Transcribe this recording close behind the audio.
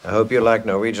I hope you like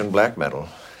Norwegian black metal,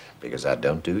 because I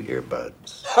don't do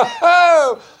earbuds.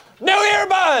 Ho-ho! No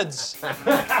earbuds!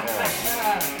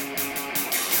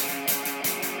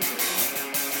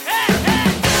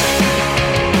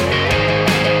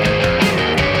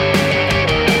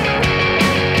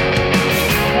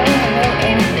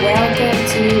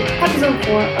 Episode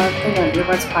 4 of the No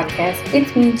Earbuds podcast.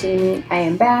 It's me, Jamie. I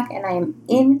am back and I am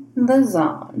in the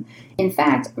zone. In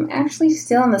fact, I'm actually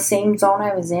still in the same zone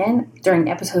I was in during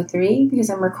episode 3 because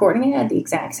I'm recording it at the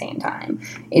exact same time.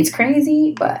 It's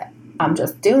crazy, but I'm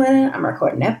just doing it. I'm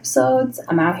recording episodes.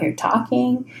 I'm out here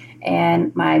talking,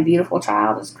 and my beautiful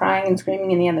child is crying and screaming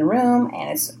in the other room,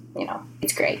 and it's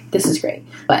great. This is great.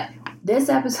 But this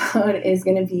episode is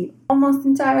going to be almost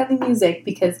entirely music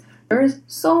because there's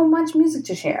so much music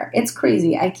to share. It's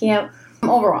crazy. I'm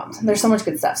overwhelmed. There's so much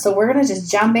good stuff. So we're going to just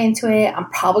jump into it. I'm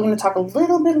probably going to talk a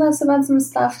little bit less about some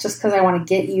stuff just because I want to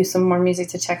get you some more music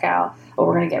to check out. But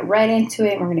we're going to get right into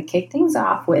it. We're going to kick things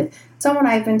off with someone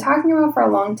I've been talking about for a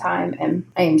long time, and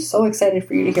I am so excited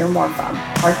for you to hear more from.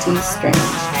 Bartees Strange.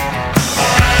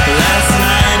 Last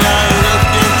night I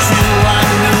looked at you, I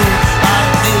knew I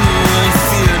didn't really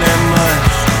feel that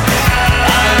much.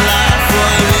 I lie for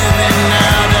a living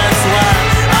now, that's why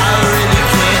I really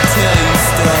can't tell you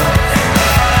stuff.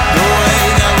 The way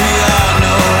that we all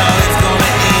know how it's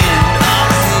gonna end. I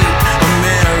hate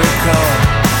America.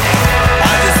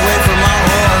 I just wait for my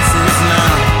horses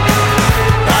now.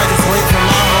 I just wait for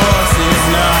my horses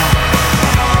now.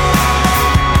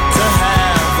 To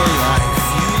have a life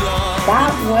you love.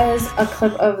 That was a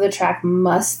clip of the track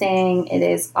Mustang. It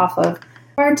is off of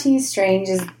Bartees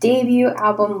Strange's debut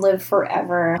album Live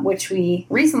Forever, which we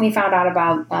recently found out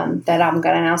about. That album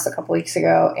got announced a couple weeks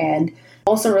ago, and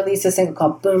also released a single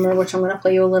called Boomer, which I'm going to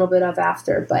play you a little bit of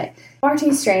after. But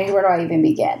Bartees Strange, where do I even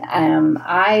begin?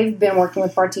 I've been working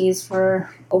with Bartees for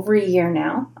over a year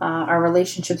now. Our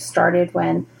relationship started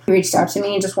when he reached out to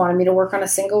me and just wanted me to work on a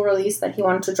single release that he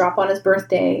wanted to drop on his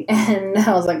birthday. And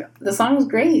I was like, the song was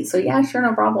great, so yeah, sure,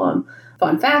 no problem.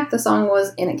 Fun fact, the song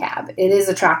was in a cab. It is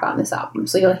a track on this album,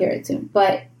 so you'll hear it soon.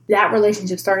 But that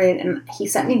relationship started, and he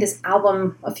sent me this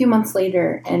album a few months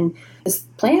later, and his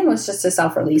plan was just to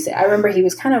self-release it. I remember he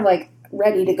was kind of like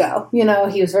ready to go. He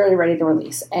was very ready to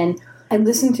release. And I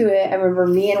listened to it. I remember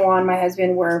me and Juan, my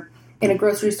husband, were in a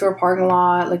grocery store parking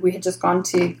lot. Like, we had just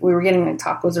we were getting like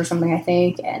tacos or something, I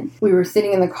think, and we were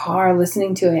sitting in the car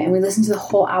listening to it, and we listened to the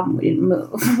whole album. We didn't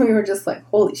move. We were just like,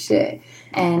 holy shit.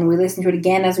 And we listened to it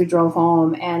again as we drove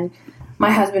home, and my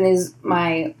husband is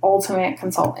my ultimate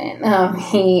consultant.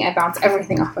 I bounce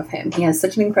everything off of him. He has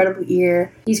such an incredible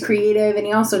ear. He's creative, and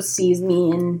he also sees me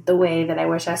in the way that I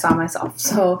wish I saw myself.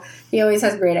 So he always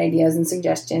has great ideas and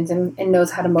suggestions and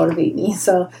knows how to motivate me.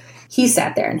 So he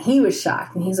sat there and he was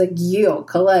shocked, and he's like, yo,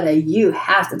 Coletta, you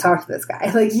have to talk to this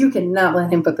guy. Like, you cannot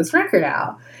let him put this record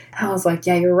out. And I was like,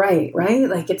 yeah, you're right?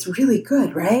 Like, it's really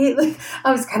good, right? Like,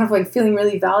 I was kind of like feeling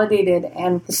really validated.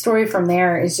 And the story from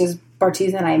there is just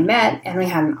Bartees and I met, and we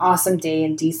had an awesome day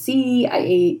in DC. I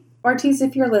ate, Bartees,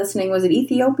 if you're listening, was it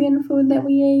Ethiopian food that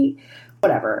we ate?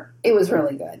 Whatever. It was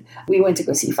really good. We went to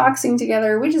go see Foxing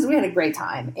together. We had a great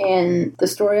time. And the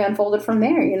story unfolded from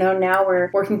there. Now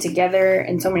we're working together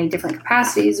in so many different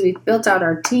capacities. We've built out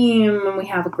our team, and we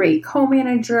have a great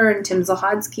co-manager in Tim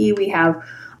Zahodsky. We have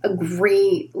a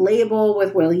great label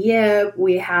with Will Yip.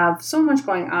 We have so much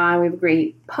going on. We have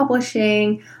great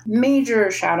publishing.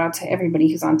 Major shout out to everybody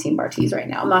who's on Team Bartees right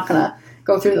now. I'm not going to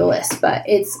go through the list, but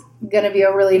it's going to be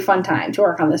a really fun time to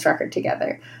work on this record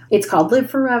together. It's called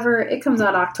Live Forever. It comes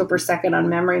out October 2nd on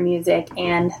Memory Music,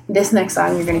 and this next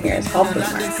song you're going to hear is called Boomer.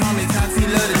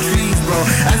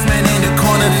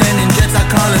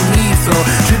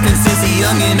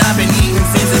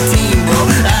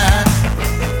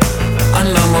 I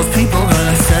know most people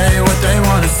gonna say what they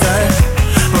wanna say.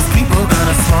 Most people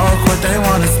gonna smoke what they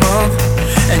wanna smoke,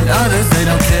 and others, they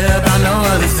don't care about no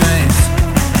other things.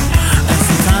 And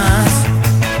sometimes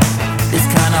it's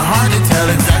kinda hard to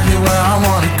tell exactly where I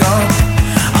wanna go.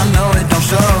 I know it don't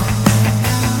show.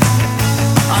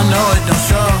 I know it don't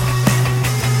show.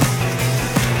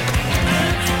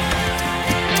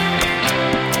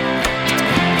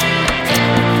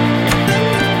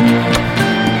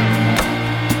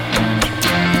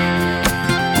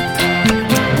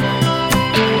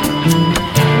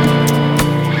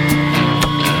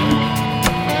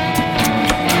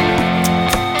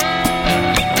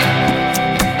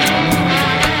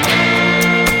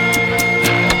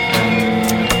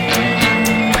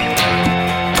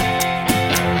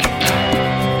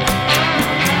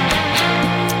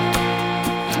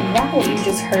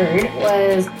 heard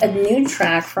was a new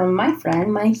track from my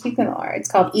friend Mike Huguenor. It's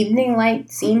called Evening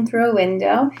Light Seen Through a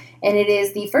Window, and it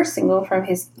is the first single from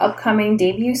his upcoming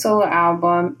debut solo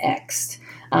album, X.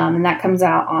 And that comes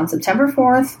out on September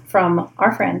 4th from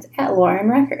our friends at Lauren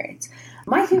Records.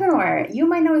 Mike Huguenor, you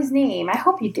might know his name. I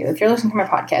hope you do. If you're listening to my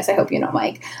podcast, I hope you know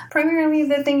Mike. Primarily,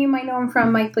 the thing you might know him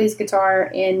from, Mike plays guitar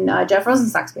in Jeff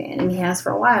Rosenstock's band, and he has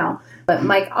for a while. But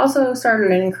Mike also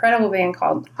started an incredible band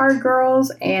called Hard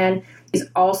Girls, and he's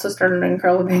also started an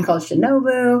incredible band called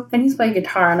Shinobu, and he's played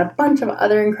guitar in a bunch of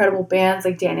other incredible bands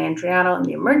like Dan Andriano and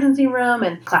The Emergency Room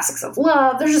and Classics of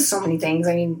Love. There's just so many things.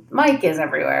 I mean, Mike is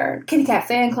everywhere. Kitty Cat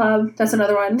Fan Club, that's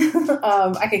another one.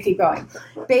 I could keep going.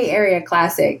 Bay Area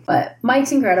classic, but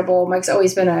Mike's incredible. Mike's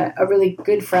always been a really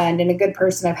good friend and a good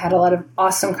person. I've had a lot of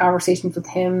awesome conversations with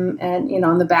him and,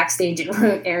 in the backstage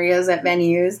areas at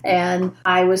venues, and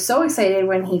I was so excited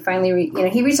when he finally,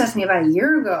 he reached out to me about a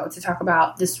year ago to talk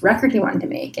about this record he wanted to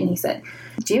make, and he said,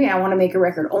 Jamie, I want to make a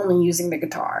record only using the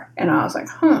guitar. And I was like,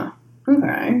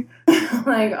 okay.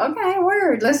 Like, okay,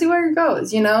 word, let's see where it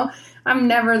goes. I'm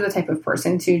never the type of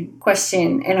person to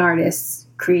question an artist's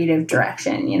creative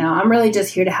direction. I'm really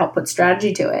just here to help put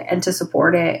strategy to it and to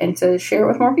support it and to share it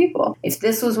with more people. If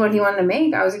this was what he wanted to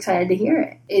make, I was excited to hear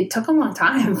it. It took a long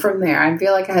time from there. I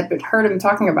feel like I had heard him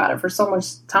talking about it for so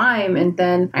much time, and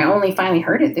then I only finally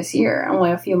heard it this year, only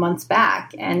a few months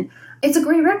back, and it's a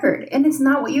great record, and it's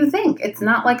not what you think. It's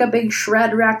not like a big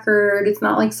shred record. It's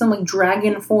not like some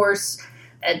Dragon Force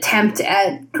attempt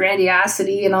at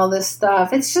grandiosity and all this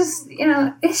stuff. It's just,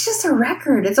 it's just a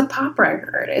record. It's a pop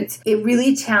record. It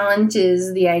really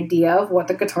challenges the idea of what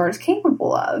the guitar is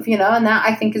capable of, and that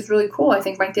I think is really cool. I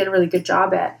think Mike did a really good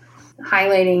job at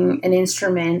highlighting an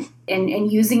instrument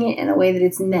and using it in a way that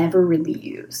it's never really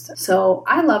used. So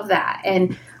I love that.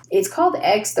 And it's called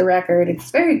X, the record.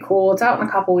 It's very cool. It's out in a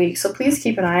couple weeks, so please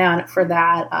keep an eye on it for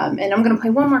that. And I'm going to play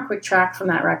one more quick track from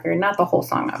that record. Not the whole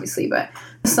song, obviously, but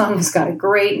the song has got a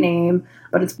great name,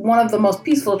 but it's one of the most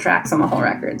peaceful tracks on the whole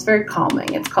record. It's very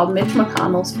calming. It's called Mitch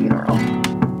McConnell's Funeral.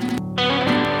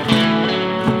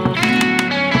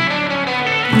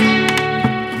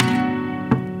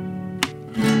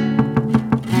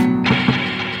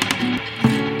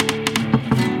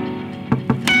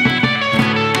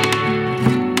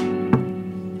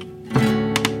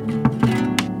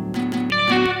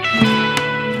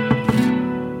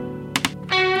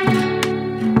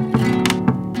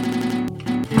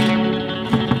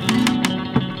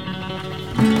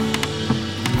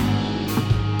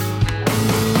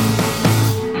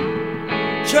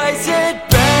 Trace it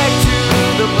back to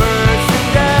the birds and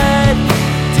dead.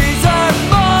 These are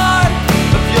more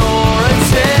of your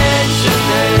attention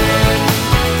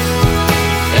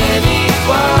than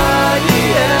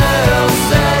anybody else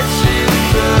that you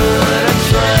could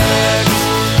attract.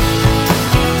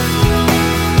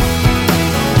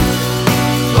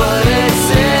 But it's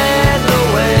in the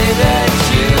way that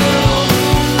you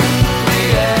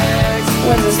react.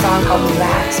 Was a song called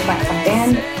Relax by a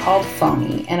band called PHONY.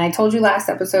 And I told you last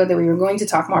episode that we were going to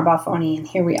talk more about PHONY, and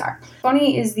here we are.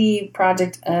 PHONY is the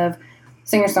project of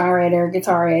singer-songwriter,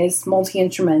 guitarist,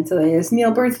 multi-instrumentalist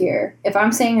Neil Berthier. If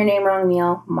I'm saying your name wrong,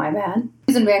 Neil, my bad.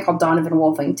 He's in a band called Donovan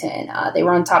Wolfington. They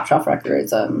were on Top Shelf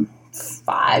Records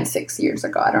 5-6 years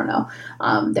ago, I don't know.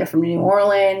 They're from New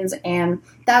Orleans, and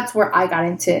that's where I got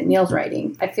into Neil's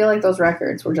writing. I feel like those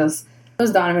records were just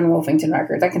those Donovan Wolfington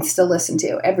records I can still listen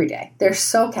to every day. They're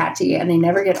so catchy and they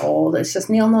never get old. It's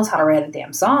just Neil knows how to write a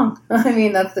damn song. I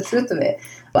mean, that's the truth of it.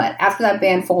 But after that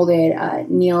band folded,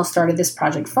 Neil started this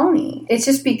project PHONY. It's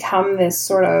just become this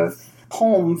sort of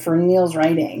home for Neil's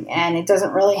writing, and it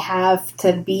doesn't really have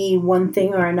to be one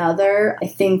thing or another. I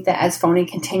think that as PHONY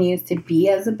continues to be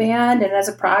as a band and as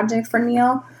a project for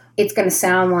Neil, it's going to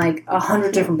sound like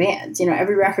 100 different bands.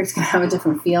 Every record's going to have a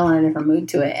different feel and a different mood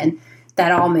to it, and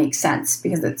that all makes sense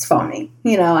because it's PHONY.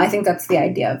 I think that's the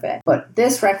idea of it. But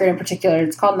this record in particular,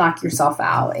 it's called Knock Yourself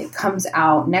Out. It comes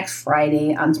out next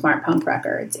Friday on Smart Punk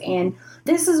Records. And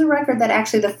this is a record that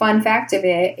actually, the fun fact of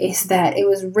it is that it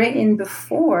was written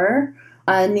before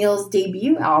Neil's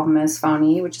debut album as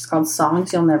PHONY, which is called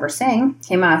Songs You'll Never Sing,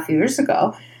 came out a few years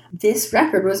ago. This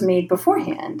record was made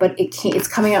beforehand, but it's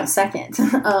coming out second.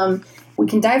 We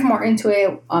can dive more into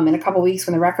it in a couple weeks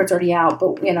when the record's already out.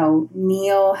 But,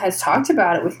 Neil has talked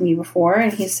about it with me before,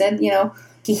 and he said,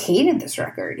 he hated this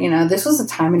record. This was a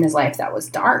time in his life that was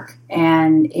dark,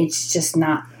 and it's just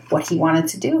not what he wanted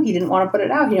to do. He didn't want to put it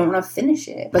out. He didn't want to finish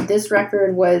it. But this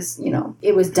record was,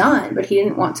 it was done, but he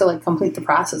didn't want to complete the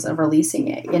process of releasing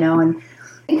it, and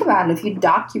think about it, if you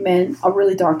document a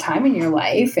really dark time in your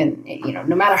life, and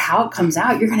no matter how it comes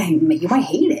out, you might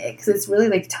hate it, because it's really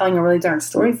like telling a really dark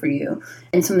story for you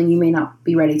and something you may not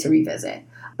be ready to revisit.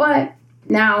 But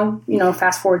now,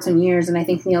 fast forward some years, and I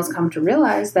think Neil's come to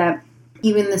realize that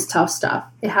even this tough stuff,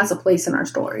 it has a place in our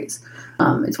stories.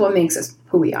 It's what makes us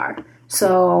who we are.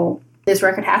 So this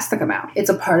record has to come out. It's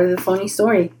a part of the PHONY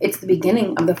story. It's the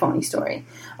beginning of the PHONY story.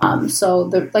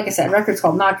 Like I said, the record's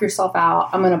called Knock Yourself Out.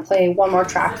 I'm going to play one more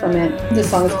track from it. This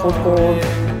song is called Gold.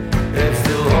 It's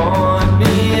still haunt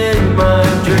me in my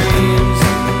dreams.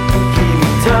 Keep me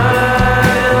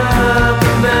tied up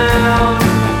and bound.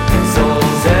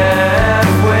 Souls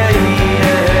halfway to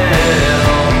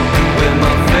hell, with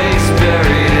my face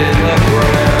buried in the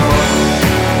ground.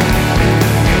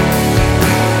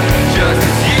 Just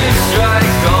as you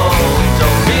strike gold,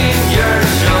 don't mean you're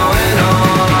showing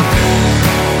off.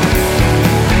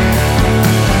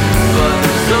 But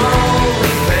there's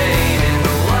only pain in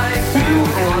the life you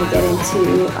I want to get into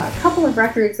a couple of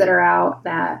records that are out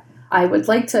that I would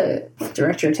like to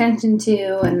direct your attention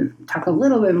to and talk a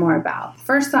little bit more about.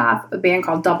 First off, a band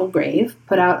called Double Grave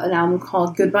put out an album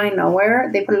called Goodbye Nowhere.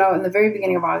 They put it out in the very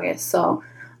beginning of August, so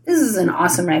this is an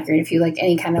awesome record if you like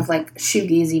any kind of like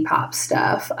shoegazy pop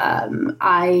stuff.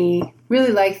 I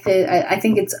really liked it. I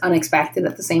think it's unexpected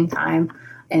at the same time,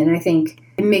 and I think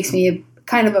it makes me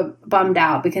kind of bummed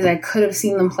out because I could have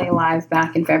seen them play live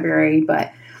back in February,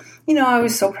 but I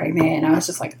was so pregnant, and I was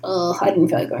just like, ugh, I didn't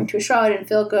feel like going to a show. I didn't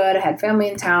feel good. I had family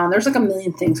in town. There's like a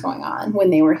million things going on when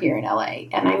they were here in LA,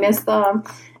 and I missed them.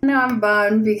 And now I'm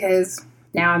bummed because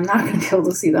now I'm not going to be able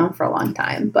to see them for a long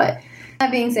time. But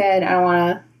that being said, I don't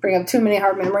want to bring up too many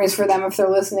hard memories for them if they're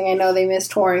listening. I know they miss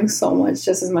touring so much,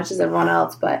 just as much as everyone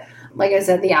else. But like I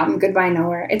said, the album Goodbye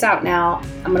Nowhere, it's out now.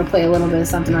 I'm going to play a little bit of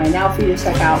something right now for you to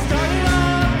check out.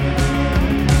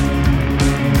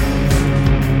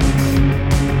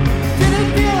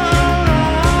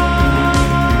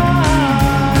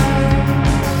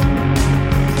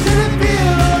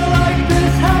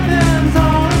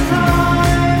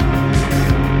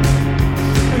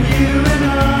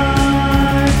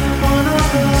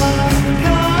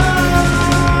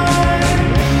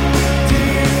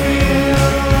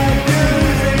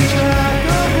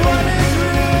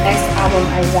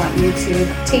 I want you to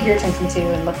take your attention to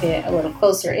and look at a little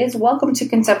closer is Welcome to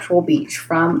Conceptual Beach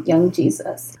from Young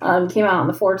Jesus. Came out on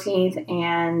the 14th,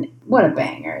 and what a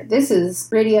banger. This is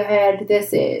Radiohead,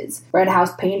 this is Red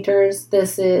House Painters,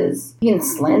 this is Ian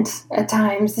Slint at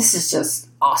times. This is just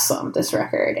awesome, this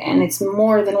record, and it's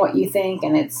more than what you think,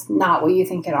 and it's not what you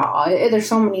think at all. There's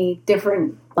so many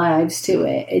different lives to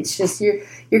it. It's just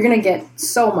you're gonna get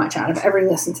so much out of every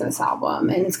listen to this album,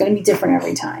 and it's gonna be different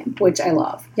every time, which I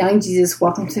love. Young Jesus,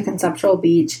 Welcome to Conceptual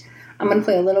Beach. I'm gonna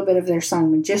play a little bit of their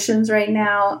song Magicians right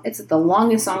now. It's the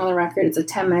longest song on the record. It's a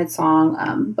 10-minute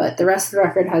song, but the rest of the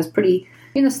record has pretty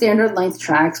standard length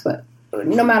tracks, but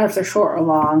no matter if they're short or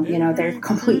long, they're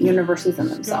complete universes in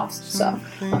themselves. So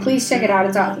please check it out.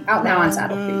 It's out now on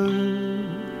Saddle Creek.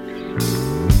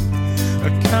 I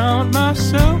count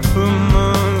myself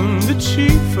among the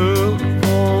chief of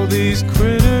all these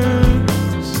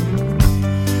critters.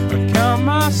 I count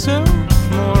myself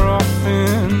more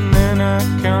often than I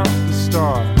count the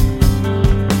stars.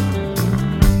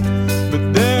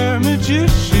 But they're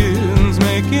magicians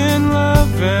making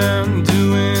love and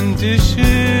doing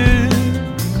dishes.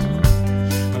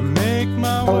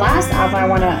 The last album I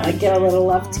want to get a little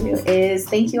love to is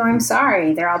Thank You, I'm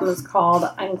Sorry. Their album is called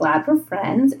I'm Glad We're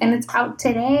Friends, and it's out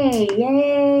today.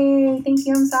 Yay! Thank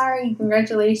You, I'm Sorry.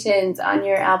 Congratulations on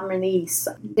your album release.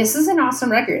 This is an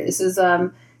awesome record. This is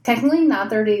technically not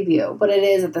their debut, but it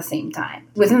is at the same time.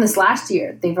 Within this last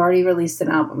year, they've already released an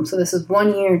album. So this is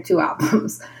 1 year, 2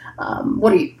 albums.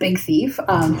 What are you, Big Thief?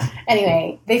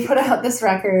 Anyway, they put out this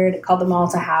record called The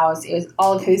Malta House. It was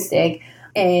all acoustic.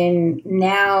 And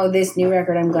now this new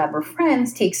record, I'm Glad We're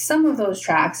Friends, takes some of those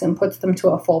tracks and puts them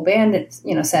to a full band,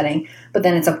 setting. But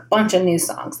then it's a bunch of new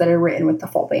songs that are written with the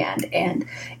full band. And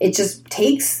it just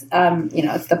takes,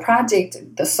 it's the project,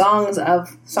 the songs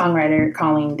of songwriter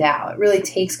Colleen Dow. It really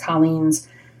takes Colleen's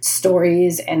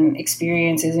stories and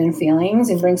experiences and feelings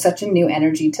and brings such a new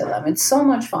energy to them. It's so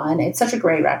much fun. It's such a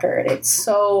great record. It's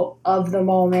so of the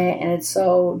moment, and it's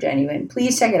so genuine.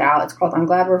 Please check it out. It's called I'm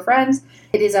Glad We're Friends.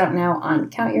 It is out now on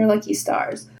Count Your Lucky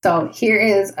Stars. So here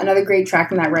is another great track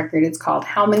from that record. It's called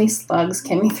How Many Slugs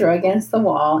Can We Throw Against the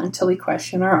Wall Until We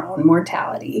Question Our Own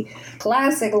Mortality.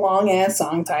 Classic long-ass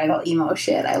song title, emo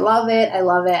shit. I love it.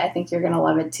 I think you're going to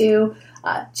love it too.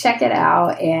 Check it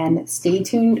out and stay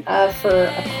tuned for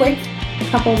a quick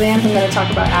couple bands I'm going to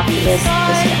talk about after this.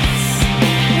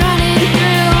 Running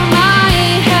through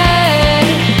my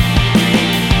head.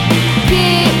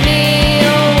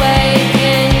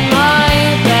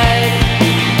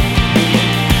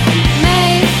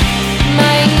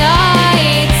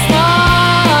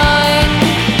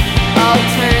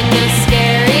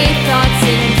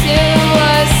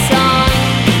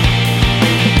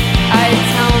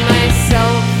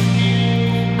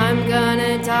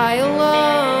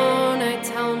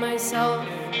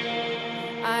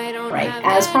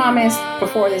 promised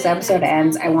before this episode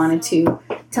ends, I wanted to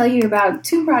tell you about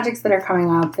 2 projects that are coming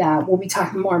up that we'll be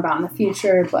talking more about in the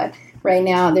future, but right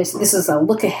now this is a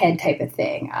look ahead type of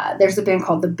thing. There's a band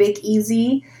called The Big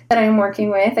Easy that I'm working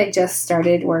with. I just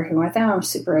started working with them. I'm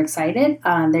super excited.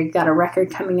 They've got a record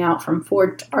coming out from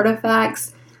Forged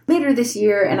Artifacts later this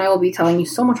year, and I will be telling you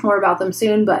so much more about them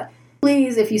soon, but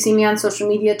please, if you see me on social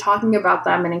media talking about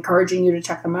them and encouraging you to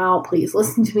check them out, please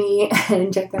listen to me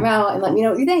and check them out and let me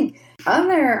know what you think.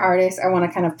 Other artists I want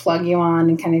to kind of plug you on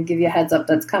and kind of give you a heads up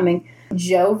that's coming.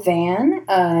 Joe Vann,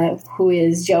 who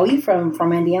is Joey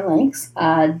from Indian Lakes.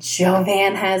 Joe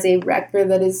Vann has a record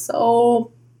that is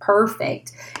so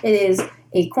perfect. It is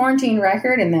a quarantine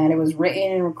record in that it was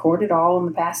written and recorded all in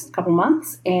the past couple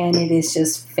months, and it is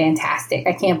just fantastic.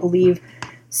 I can't believe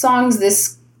songs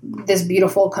this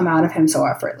beautiful come out of him so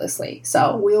effortlessly.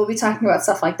 So we will be talking about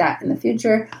stuff like that in the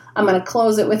future. I'm going to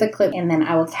close it with a clip, and then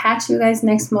I will catch you guys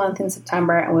next month in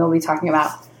September, and we'll be talking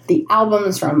about the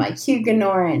albums from like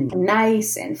Huguenor and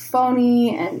Nice and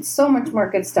PHONY and so much more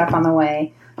good stuff on the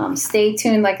way. Stay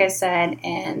tuned, like I said,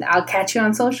 and I'll catch you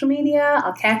on social media.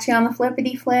 I'll catch you on the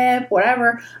flippity flip,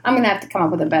 whatever. I'm going to have to come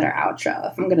up with a better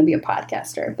outro if I'm going to be a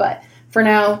podcaster. But for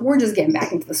now, we're just getting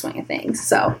back into the swing of things.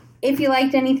 So if you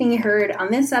liked anything you heard on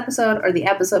this episode or the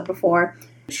episode before,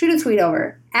 shoot a tweet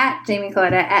over at Jamie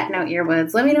Coletta at No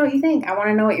Earbuds. Let me know what you think. I want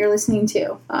to know what you're listening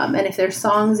to. And if there's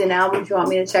songs and albums you want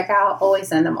me to check out, always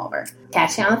send them over.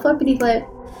 Catch you on the flippity flip.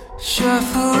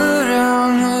 Shuffle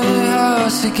around the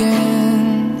house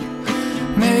again,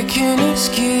 making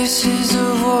excuses,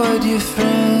 avoid your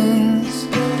friends.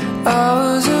 I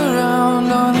was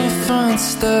around on your front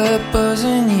step,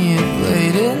 buzzing you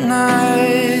late at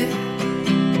night.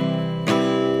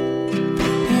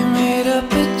 You made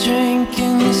up a drink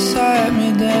and you sat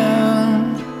me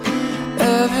down.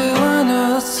 Everyone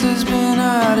else has been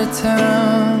out of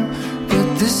town,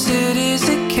 but the city's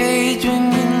a cage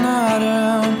when you're not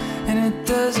around.